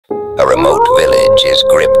A remote village is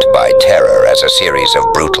gripped by terror as a series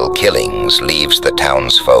of brutal killings leaves the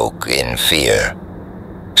townsfolk in fear.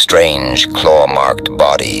 Strange, claw-marked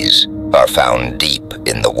bodies are found deep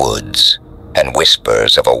in the woods, and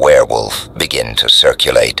whispers of a werewolf begin to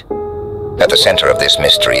circulate. At the center of this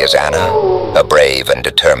mystery is Anna, a brave and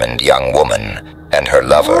determined young woman, and her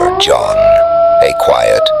lover, John, a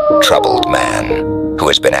quiet, troubled man who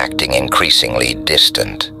has been acting increasingly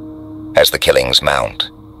distant. As the killings mount,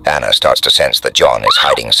 Anna starts to sense that John is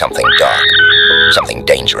hiding something dark, something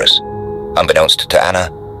dangerous. Unbeknownst to Anna,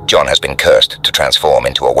 John has been cursed to transform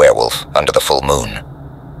into a werewolf under the full moon.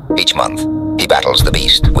 Each month, he battles the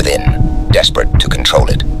beast within, desperate to control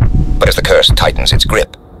it. But as the curse tightens its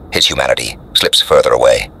grip, his humanity slips further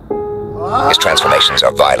away. His transformations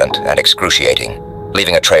are violent and excruciating,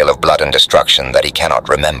 leaving a trail of blood and destruction that he cannot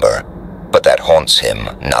remember, but that haunts him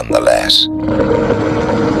nonetheless.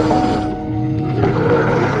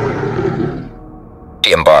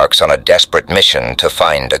 She embarks on a desperate mission to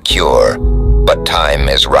find a cure, but time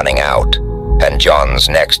is running out, and John's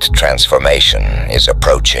next transformation is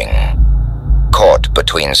approaching. Caught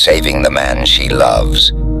between saving the man she loves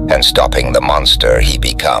and stopping the monster he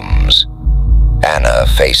becomes, Anna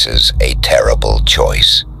faces a terrible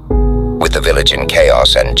choice. With the village in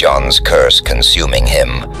chaos and John's curse consuming him,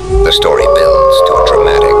 the story builds to a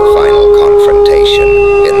dramatic final confrontation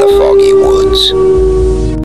in the foggy woods.